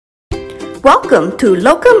Welcome to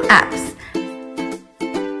Locum Apps.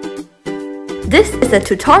 This is a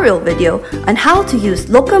tutorial video on how to use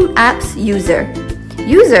Locum Apps User.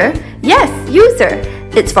 User? Yes, user!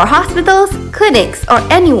 It's for hospitals, clinics, or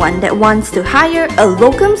anyone that wants to hire a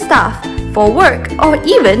locum staff for work or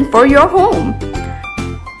even for your home.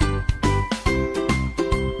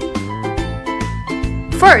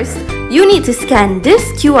 First, you need to scan this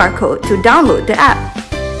QR code to download the app.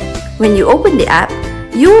 When you open the app,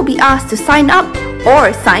 you will be asked to sign up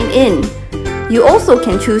or sign in. You also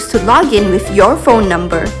can choose to log in with your phone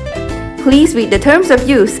number. Please read the terms of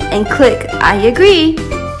use and click I agree.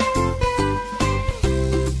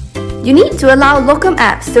 You need to allow Locum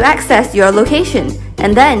Apps to access your location,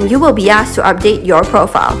 and then you will be asked to update your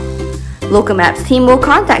profile. Locum Apps team will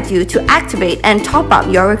contact you to activate and top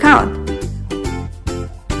up your account.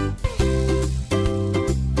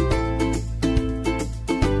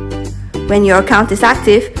 When your account is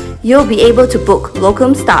active, you'll be able to book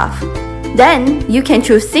locum staff. Then, you can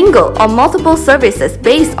choose single or multiple services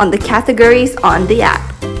based on the categories on the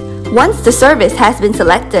app. Once the service has been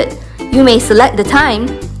selected, you may select the time,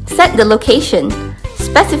 set the location,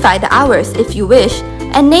 specify the hours if you wish,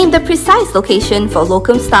 and name the precise location for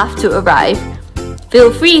locum staff to arrive.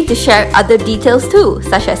 Feel free to share other details too,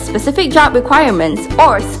 such as specific job requirements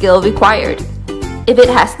or skill required. If it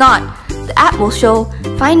has not, the app will show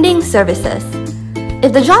Finding Services.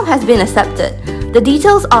 If the job has been accepted, the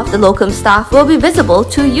details of the locum staff will be visible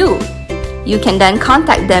to you. You can then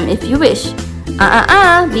contact them if you wish.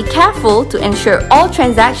 Be careful to ensure all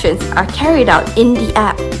transactions are carried out in the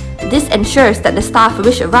app. This ensures that the staff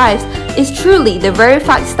which arrives is truly the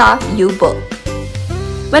verified staff you booked.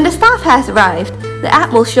 When the staff has arrived, the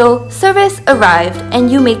app will show Service Arrived,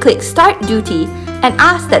 and you may click Start Duty and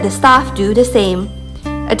ask that the staff do the same.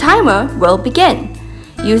 A timer will begin.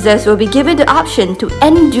 Users will be given the option to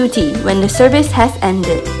end duty when the service has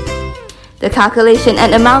ended. The calculation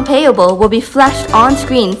and amount payable will be flashed on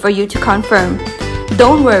screen for you to confirm.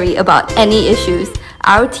 Don't worry about any issues.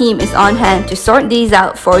 Our team is on hand to sort these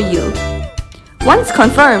out for you. Once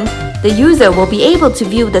confirmed, the user will be able to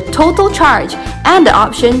view the total charge and the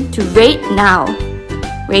option to rate now.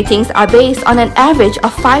 Ratings are based on an average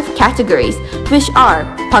of 5 categories, which are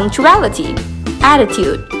punctuality,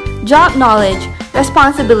 attitude, job knowledge,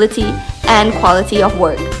 responsibility, and quality of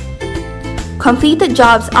work. Completed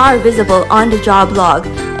jobs are visible on the job log,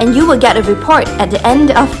 and you will get a report at the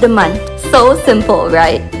end of the month. So simple,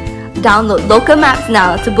 right? Download Locum Apps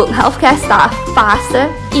now to book healthcare staff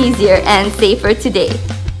faster, easier, and safer today.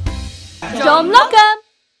 Jom Locum!